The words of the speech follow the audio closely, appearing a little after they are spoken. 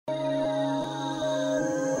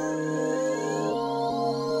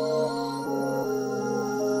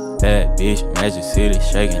bitch, Magic City,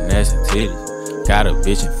 shaking ass and titties. Got a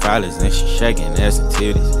bitch in Filers and she shaking ass and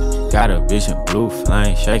titties. Got a bitch in Blue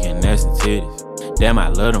Flame, shaking ass and titties. Damn, I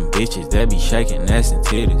love them bitches that be shaking ass and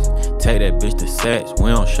titties. Take that bitch to Saks,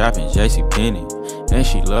 we don't shop in JCPenney. And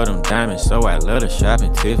she love them diamonds, so I love to shop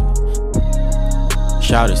in Tiffany.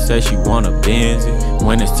 Shawty say she want a Benzie.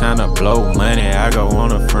 When it's time to blow money, I go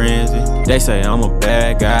on a frenzy. They say I'm a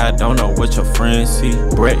bad guy, don't know what your friends see.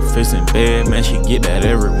 Breakfast in bed, man, she get that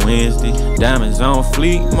every Wednesday. Diamonds on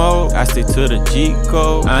fleet mode, I stick to the G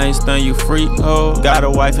code. I ain't stun you freak ho. Got a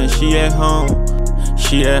wife and she at home.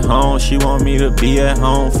 She at home, she want me to be at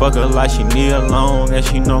home. Fuck her like she need a loan, and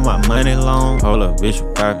she know my money long. Hold up, bitch,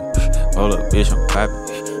 we poppin'. Hold up, bitch, I'm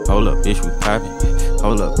poppin'. Hold up, bitch, we poppin'.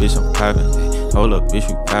 Hold up, bitch, I'm poppin'. Hold up, bitch,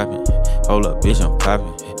 we poppin'. Hold up, bitch, I'm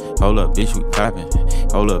poppin'. Hold up, bitch, we poppin'.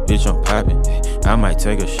 Hold up, bitch, I'm poppin'. I might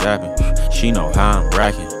take her shopping. She know how I'm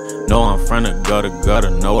rockin'. Know I'm from the gutter,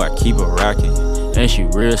 know I keep her rockin'. And she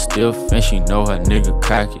real stiff, and she know her nigga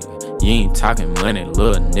cocky. You ain't talking money,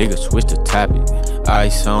 little nigga, switch the topic.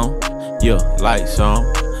 Ice on, yeah, lights on.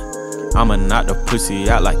 I'ma knock the pussy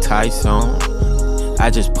out like Tyson. I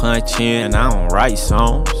just punch in, I don't write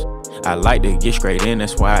songs. I like to get straight in,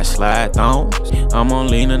 that's why I slide thongs. I'm on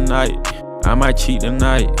lean tonight, I might cheat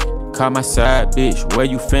tonight. Call my side bitch, where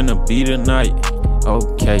you finna be tonight?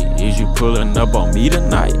 Okay, is you pulling up on me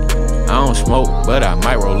tonight? I don't smoke, but I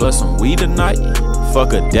might roll up some weed tonight.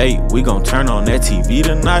 Fuck a date, we gon' turn on that TV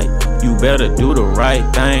tonight. You better do the right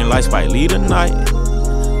thing like Spike Lee tonight.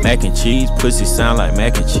 Mac and cheese, pussy sound like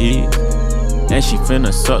mac and cheese. And she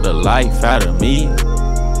finna suck the life out of me.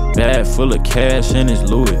 Bag full of cash and it's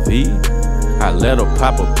Louis V. I let her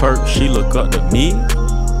pop a perk, she look up to me.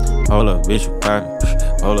 Hold up, bitch, we poppin'.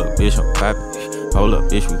 Hold up, bitch, I'm poppin'. Hold up,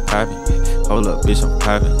 bitch, we poppin'. Hold up, bitch, I'm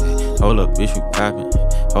poppin'. Hold up, bitch, we poppin'.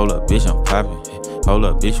 Hold up, bitch, I'm poppin'. Hold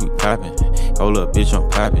up, bitch, we poppin'. Hold up, bitch, I'm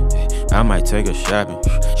poppin'. I might take her shopping.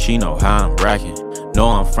 She know how I'm rockin'. Know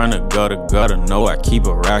I'm from the gutter, know I keep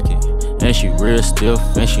her rockin'. And she real stiff,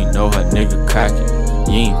 and she know her nigga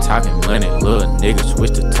cocky. You ain't talking money, little nigga,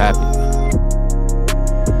 switch the topic.